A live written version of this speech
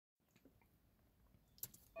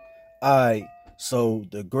Alright, so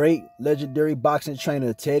the great legendary boxing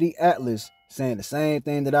trainer Teddy Atlas saying the same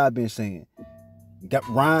thing that I've been saying.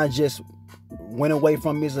 Ryan just went away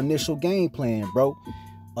from his initial game plan, bro.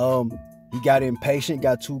 He got impatient,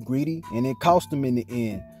 got too greedy, and it cost him in the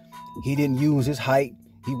end. He didn't use his height.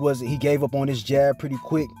 He gave up on his jab pretty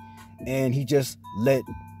quick, and he just let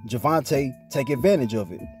Gervonta take advantage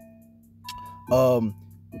of it.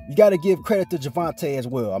 You got to give credit to Gervonta as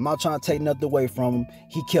well. I'm not trying to take nothing away from him.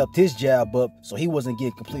 He kept his jab up, so he wasn't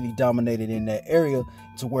getting completely dominated in that area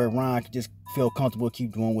to where Ryan could just feel comfortable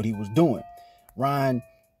keep doing what he was doing. Ryan,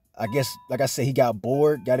 I guess, like I said, he got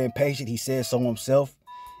bored, got impatient. He said so himself,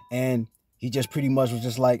 and he just pretty much was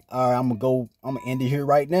just like, all right, I'm gonna end it here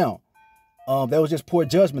right now. That was just poor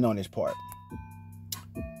judgment on his part.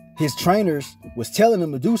 His trainers was telling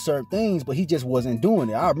him to do certain things, but he just wasn't doing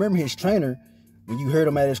it. I remember his trainer, when you heard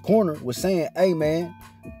him at his corner, was saying, hey man,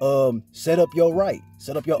 set up your right,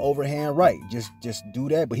 set up your overhand right. Just do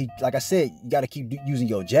that. But he, like I said, you got to keep using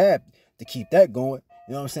your jab to keep that going.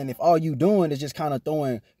 You know what I'm saying? If all you doing is just kind of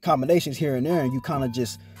throwing combinations here and there and you kind of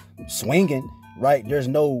just swinging, right? There's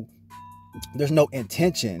no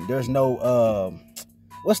intention. There's no,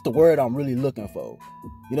 what's the word I'm really looking for?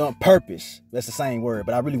 You know, purpose. That's the same word,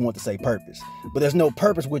 but I really want to say purpose. But there's no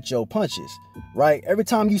purpose with your punches, right? Every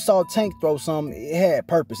time you saw Tank throw something, it had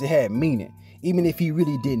purpose. It had meaning. Even if he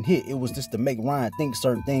really didn't hit, it was just to make Ryan think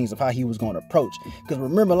certain things of how he was going to approach. Because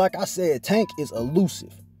remember, like I said, Tank is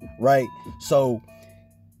elusive, right? So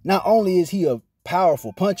not only is he a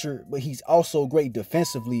powerful puncher, but he's also great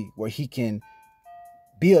defensively, where he can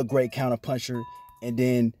be a great counter puncher and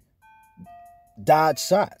then dodge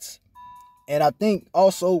shots. And I think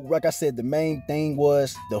also, like I said, the main thing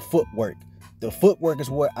was the footwork. The footwork is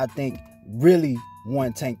what I think really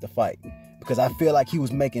won Tank the fight, because I feel like he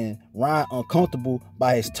was making Ryan uncomfortable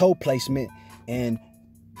by his toe placement, and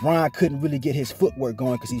Ryan couldn't really get his footwork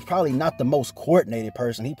going because he's probably not the most coordinated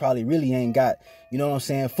person. He probably really ain't got, you know what I'm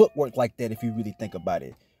saying, footwork like that if you really think about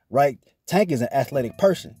it, right? Tank is an athletic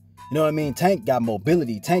person. You know what I mean? Tank got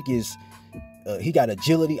mobility. Tank is, he got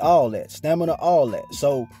agility, all that, stamina, all that.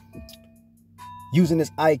 So using his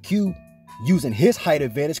IQ, using his height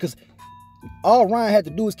advantage, because all Ryan had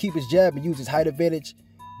to do is keep his jab and use his height advantage.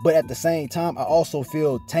 But at the same time, I also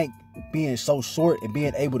feel Tank being so short and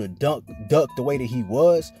being able to duck the way that he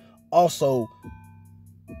was also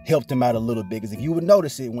helped him out a little bit. Because if you would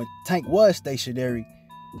notice it, when Tank was stationary,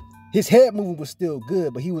 his head movement was still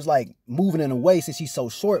good, but he was like moving in a way, since he's so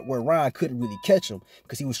short, where Ryan couldn't really catch him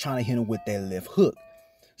because he was trying to hit him with that left hook.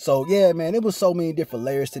 So yeah, man, it was so many different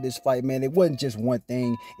layers to this fight, man. It wasn't just one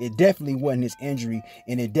thing. It definitely wasn't his injury,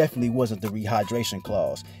 and it definitely wasn't the rehydration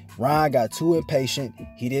clause. Ryan got too impatient.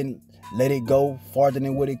 He didn't let it go farther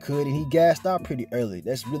than what it could, and he gassed out pretty early.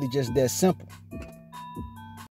 That's really just that simple.